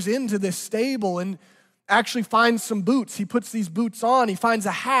enters into this stable and actually finds some boots. He puts these boots on. He finds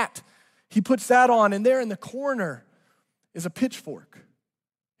a hat. He puts that on, and there in the corner is a pitchfork.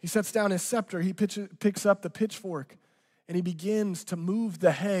 He sets down his scepter. He picks up the pitchfork, and he begins to move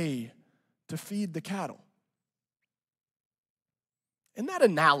the hay to feed the cattle. In that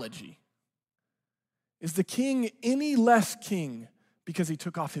analogy, is the king any less king because he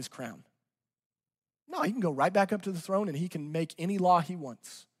took off his crown? No, he can go right back up to the throne and he can make any law he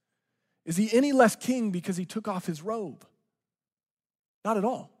wants. Is he any less king because he took off his robe? Not at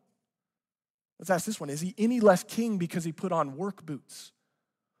all. Let's ask this one. Is he any less king because he put on work boots?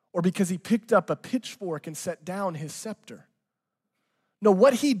 Or because he picked up a pitchfork and set down his scepter? No,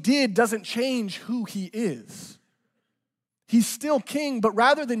 what he did doesn't change who he is. He's still king, but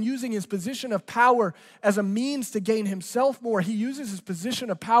rather than using his position of power as a means to gain himself more, he uses his position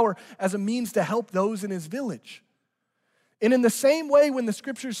of power as a means to help those in his village. And in the same way, when the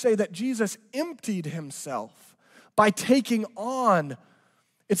scriptures say that Jesus emptied himself by taking on,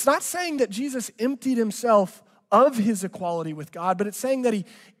 it's not saying that Jesus emptied himself of his equality with God, but it's saying that he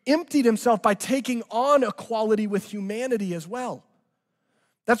emptied himself by taking on equality with humanity as well.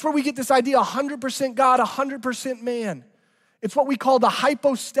 That's where we get this idea, 100% God, 100% man. It's what we call the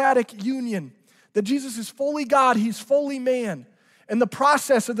hypostatic union, that Jesus is fully God, he's fully man. And the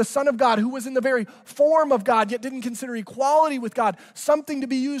process of the Son of God, who was in the very form of God, yet didn't consider equality with God something to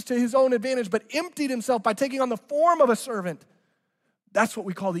be used to his own advantage, but emptied himself by taking on the form of a servant. That's what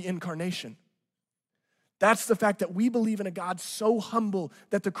we call the incarnation. That's the fact that we believe in a God so humble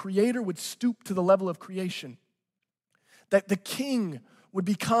that the Creator would stoop to the level of creation, that the King would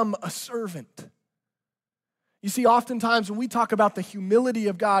become a servant. You see, oftentimes when we talk about the humility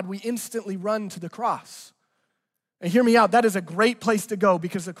of God, we instantly run to the cross. And hear me out, that is a great place to go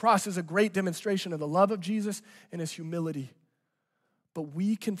because the cross is a great demonstration of the love of Jesus and his humility. But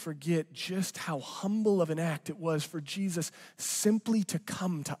we can forget just how humble of an act it was for Jesus simply to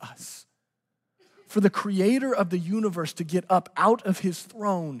come to us. For the Creator of the universe to get up out of his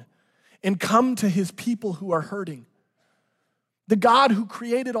throne and come to his people who are hurting. The God who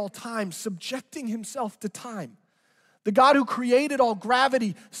created all time, subjecting himself to time. The God who created all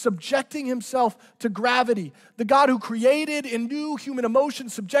gravity, subjecting himself to gravity. The God who created and knew human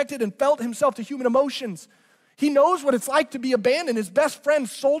emotions, subjected and felt himself to human emotions. He knows what it's like to be abandoned. His best friend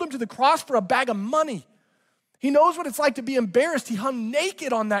sold him to the cross for a bag of money. He knows what it's like to be embarrassed. He hung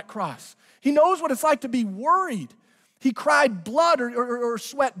naked on that cross. He knows what it's like to be worried. He cried blood or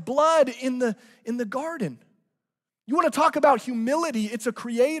sweat blood in the garden. You want to talk about humility? It's a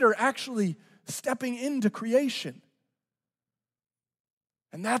creator actually stepping into creation.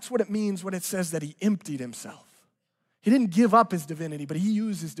 And that's what it means when it says that he emptied himself. He didn't give up his divinity, but he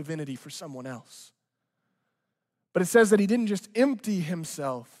used his divinity for someone else. But it says that he didn't just empty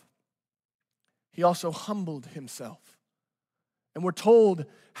himself, he also humbled himself. And we're told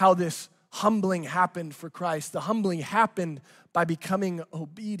how this humbling happened for Christ. The humbling happened by becoming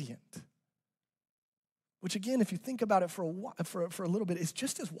obedient. Which again, if you think about it for a little bit, is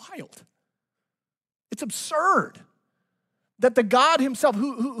just as wild. It's absurd that the God himself,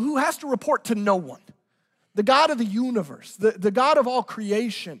 who has to report to no one, the God of the universe, the God of all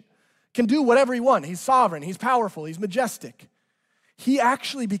creation, can do whatever he wants. He's sovereign, he's powerful, he's majestic. He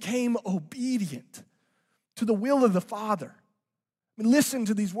actually became obedient to the will of the Father. I mean, listen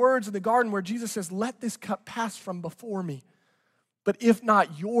to these words in the garden where Jesus says, "Let this cup pass from before me, but if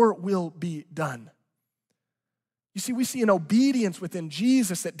not, your will be done." You see, we see an obedience within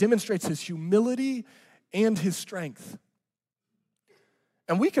Jesus that demonstrates his humility and his strength.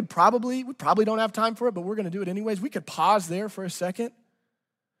 And we probably don't have time for it, but we're going to do it anyways. We could pause there for a second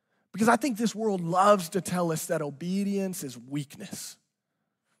because I think this world loves to tell us that obedience is weakness,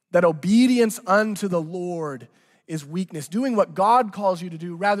 that obedience unto the Lord is weakness. Doing what God calls you to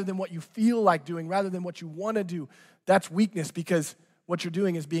do rather than what you feel like doing, rather than what you want to do, that's weakness because what you're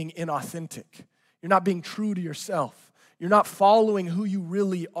doing is being inauthentic. You're not being true to yourself. You're not following who you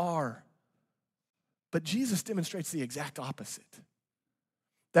really are. But Jesus demonstrates the exact opposite.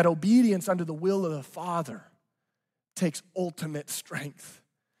 That obedience under the will of the Father takes ultimate strength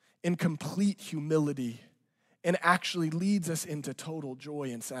and complete humility and actually leads us into total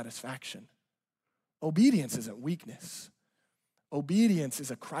joy and satisfaction. Obedience isn't weakness. Obedience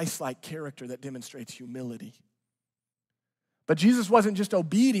is a Christ-like character that demonstrates humility. But Jesus wasn't just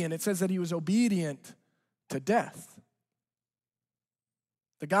obedient. It says that he was obedient to death.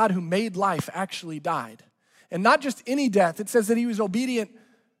 The God who made life actually died. And not just any death. It says that he was obedient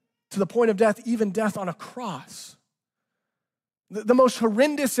to the point of death, even death on a cross. The most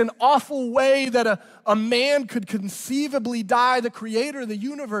horrendous and awful way that a man could conceivably die, the creator of the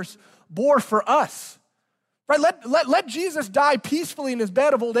universe bore for us. Right? Let Jesus die peacefully in his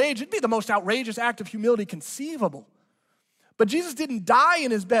bed of old age. It'd be the most outrageous act of humility conceivable. But Jesus didn't die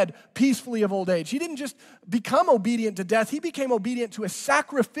in his bed peacefully of old age. He didn't just become obedient to death. He became obedient to a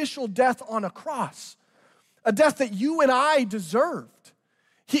sacrificial death on a cross, a death that you and I deserved.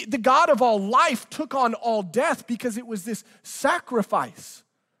 The God of all life took on all death because it was this sacrifice.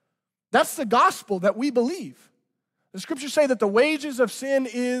 That's the gospel that we believe. The scriptures say that the wages of sin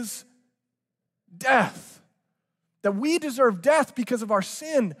is death, that we deserve death because of our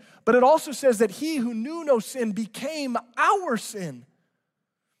sin, but it also says that he who knew no sin became our sin.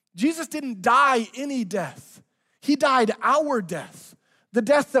 Jesus didn't die any death. He died our death, the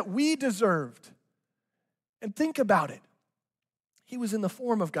death that we deserved. And think about it. He was in the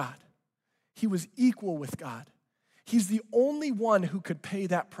form of God. He was equal with God. He's the only one who could pay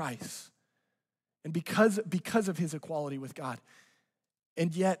that price. And because of his equality with God.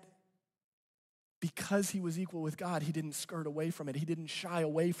 And yet, because he was equal with God, he didn't skirt away from it. He didn't shy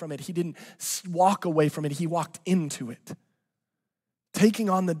away from it. He didn't walk away from it. He walked into it, taking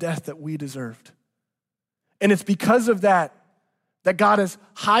on the death that we deserved. And it's because of that God has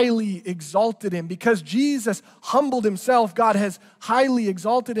highly exalted him. Because Jesus humbled himself, God has highly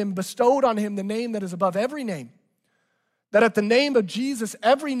exalted him, bestowed on him the name that is above every name. That at the name of Jesus,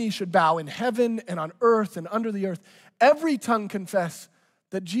 every knee should bow in heaven and on earth and under the earth. Every tongue confess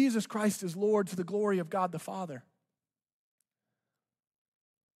that Jesus Christ is Lord to the glory of God the Father.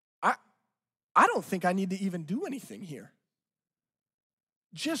 I don't think I need to even do anything here.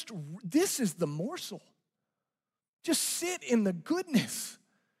 This is the morsel. Just sit in the goodness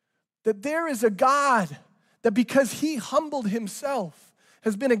that there is a God that because he humbled himself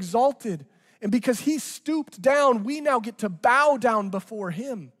has been exalted, and because he stooped down, we now get to bow down before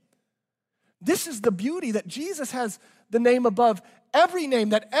him. This is the beauty that Jesus has the name above every name,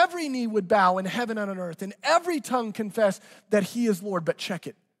 that every knee would bow in heaven and on earth, and every tongue confess that he is Lord. But check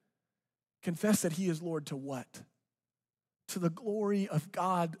it. Confess that he is Lord to what? To the glory of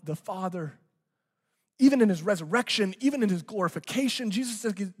God the Father. Even in his resurrection, even in his glorification,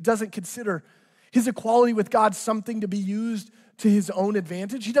 Jesus doesn't consider his equality with God something to be used to his own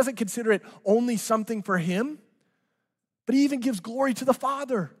advantage. He doesn't consider it only something for him, but he even gives glory to the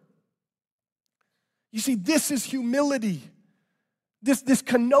Father. You see, this is humility. This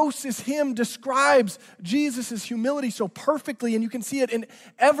kenosis hymn describes Jesus' humility so perfectly, and you can see it in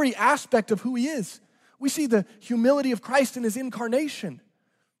every aspect of who he is. We see the humility of Christ in his incarnation,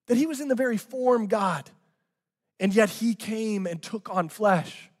 that he was in the very form God, and yet he came and took on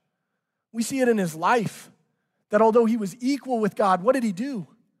flesh. We see it in his life, that although he was equal with God, what did he do?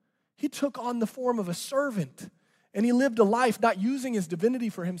 He took on the form of a servant, and he lived a life not using his divinity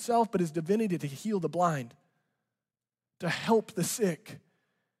for himself, but his divinity to heal the blind, to help the sick,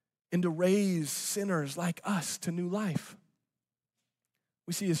 and to raise sinners like us to new life.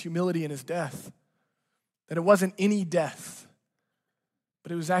 We see his humility in his death, that it wasn't any death,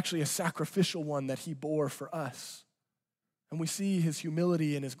 but it was actually a sacrificial one that he bore for us. And we see his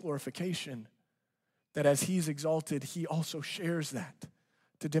humility in his glorification, that as he's exalted, he also shares that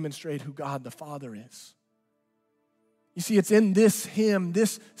to demonstrate who God the Father is. You see, it's in this hymn,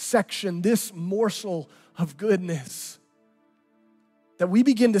 this section, this morsel of goodness, that we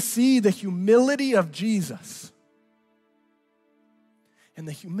begin to see the humility of Jesus. And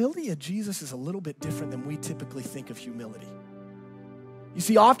the humility of Jesus is a little bit different than we typically think of humility. You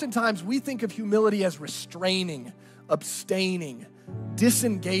see, oftentimes we think of humility as restraining, abstaining,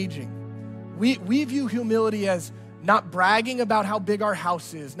 disengaging. We view humility as not bragging about how big our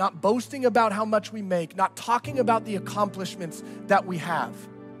house is, not boasting about how much we make, not talking about the accomplishments that we have.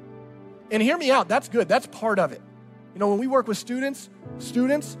 And hear me out, that's good, that's part of it. You know, when we work with students,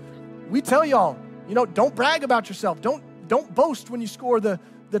 we tell y'all, don't brag about yourself. Don't boast when you score the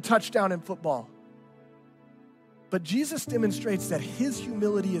touchdown in football. But Jesus demonstrates that his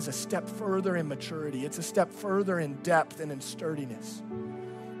humility is a step further in maturity. It's a step further in depth and in sturdiness.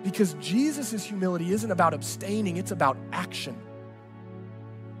 Because Jesus' humility isn't about abstaining, it's about action.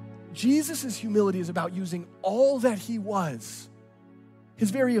 Jesus' humility is about using all that he was, his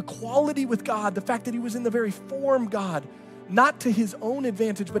very equality with God, the fact that he was in the very form God, not to his own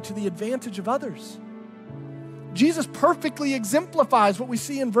advantage, but to the advantage of others. Jesus perfectly exemplifies what we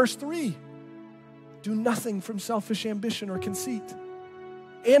see in verse 3. Do nothing from selfish ambition or conceit.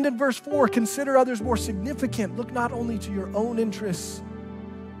 And in verse 4, consider others more significant. Look not only to your own interests,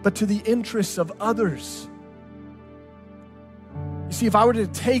 but to the interests of others. You see, if I were to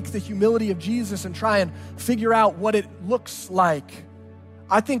take the humility of Jesus and try and figure out what it looks like,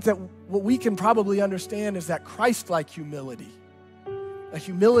 I think that what we can probably understand is that Christ-like humility, a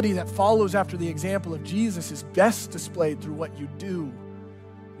humility that follows after the example of Jesus, is best displayed through what you do,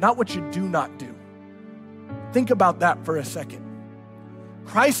 not what you do not do. Think about that for a second.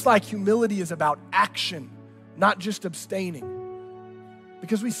 Christ-like humility is about action, not just abstaining.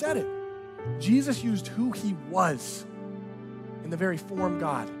 Because we said it, Jesus used who he was in the very form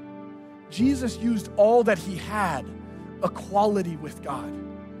God. Jesus used all that he had, equality with God.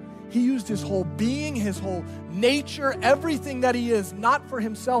 He used his whole being, his whole nature, everything that he is, not for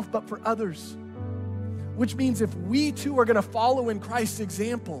himself, but for others. Which means if we too are gonna follow in Christ's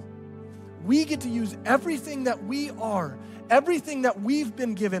example, we get to use everything that we are, everything that we've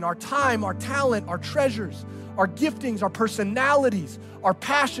been given, our time, our talent, our treasures, our giftings, our personalities, our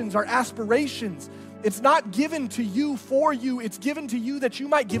passions, our aspirations. It's not given to you for you, it's given to you that you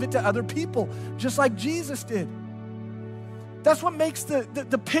might give it to other people, just like Jesus did. That's what makes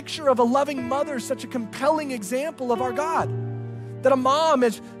the picture of a loving mother such a compelling example of our God. That a mom,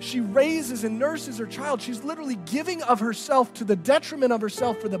 as she raises and nurses her child, she's literally giving of herself to the detriment of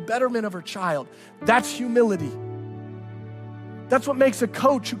herself for the betterment of her child. That's humility. That's what makes a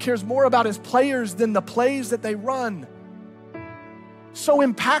coach who cares more about his players than the plays that they run so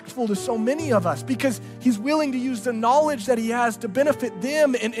impactful to so many of us, because he's willing to use the knowledge that he has to benefit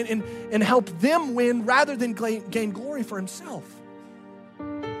them and help them win rather than gain glory for himself.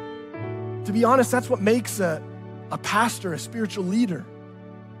 To be honest, that's what makes a pastor, a spiritual leader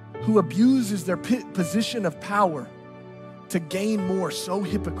who abuses their position of power to gain more, so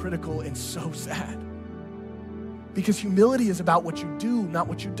hypocritical and so sad. Because humility is about what you do, not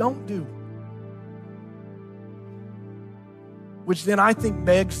what you don't do. Which then I think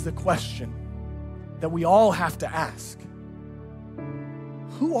begs the question that we all have to ask.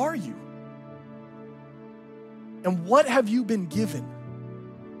 Who are you? And what have you been given?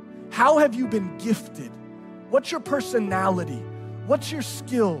 How have you been gifted? What's your personality? What's your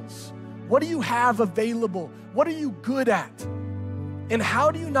skills? What do you have available? What are you good at? And how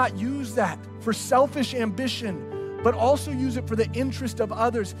do you not use that for selfish ambition, but also use it for the interest of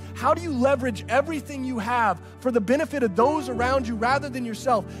others? How do you leverage everything you have for the benefit of those around you rather than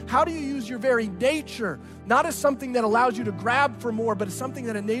yourself? How do you use your very nature, not as something that allows you to grab for more, but as something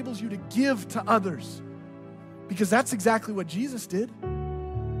that enables you to give to others? Because that's exactly what Jesus did.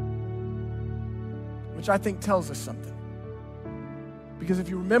 Which I think tells us something. Because if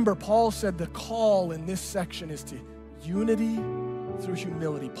you remember, Paul said the call in this section is to unity through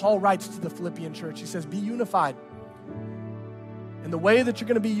humility. Paul writes to the Philippian church, he says, be unified. And the way that you're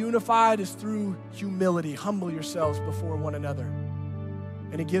going to be unified is through humility. Humble yourselves before one another.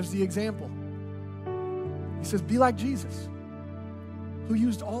 And he gives the example. He says, be like Jesus, who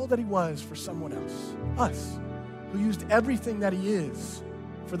used all that he was for someone else, us, who used everything that he is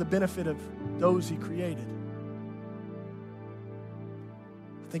for the benefit of those he created.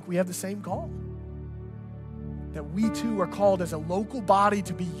 I think we have the same call. That we too are called as a local body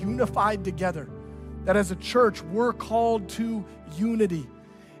to be unified together. That as a church, we're called to unity.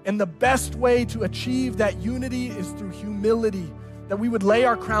 And the best way to achieve that unity is through humility. That we would lay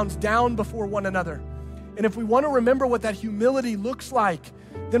our crowns down before one another. And if we want to remember what that humility looks like,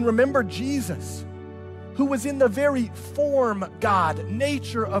 then remember Jesus, who was in the very form God,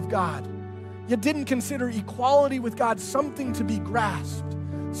 nature of God, yet didn't consider equality with God something to be grasped,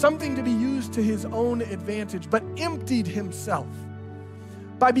 something to be used to his own advantage, but emptied himself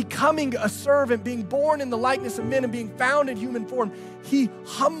by becoming a servant, being born in the likeness of men and being found in human form. He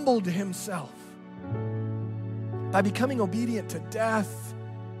humbled himself by becoming obedient to death,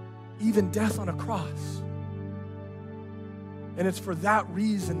 even death on a cross. And it's for that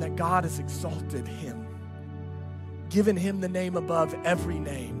reason that God has exalted him, given him the name above every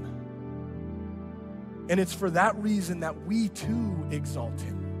name. And it's for that reason that we too exalt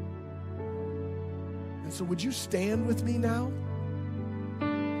him. And so would you stand with me now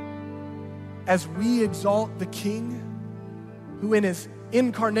as we exalt the King who in his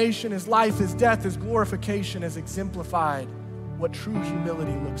incarnation, his life, his death, his glorification has exemplified what true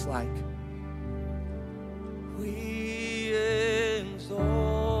humility looks like. We exalt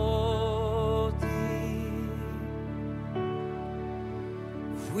thee.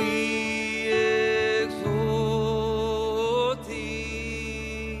 We exalt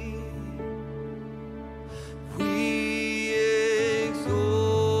thee. We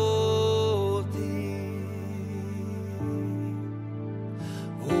exalt thee.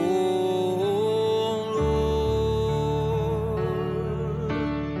 Oh Lord,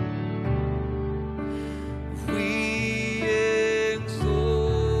 we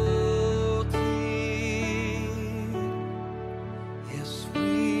exalt thee. Yes,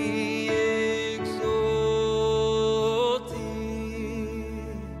 we exalt thee.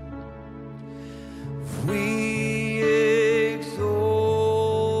 We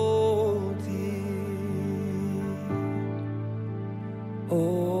exalt thee.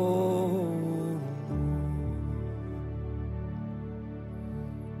 Oh.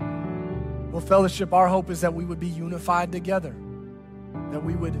 Well, fellowship, our hope is that we would be unified together, that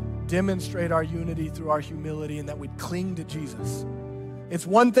we would demonstrate our unity through our humility, and that we'd cling to Jesus, It's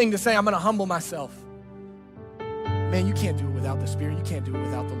one thing to say, I'm going to humble myself. Man, you can't do it without the Spirit. You can't do it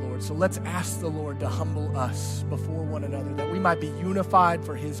without the Lord. So let's ask the Lord to humble us before one another, that we might be unified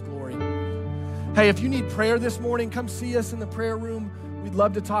for his glory. Hey, if you need prayer this morning, come see us in the prayer room. We'd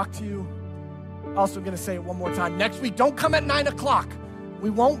love to talk to you. Also going to say it one more time. Next week, don't come at 9 o'clock. We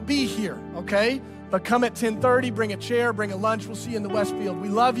won't be here, okay? But come at 10:30, bring a chair, bring a lunch. We'll see you in the Westfield. We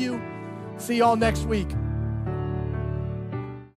love you. See y'all next week.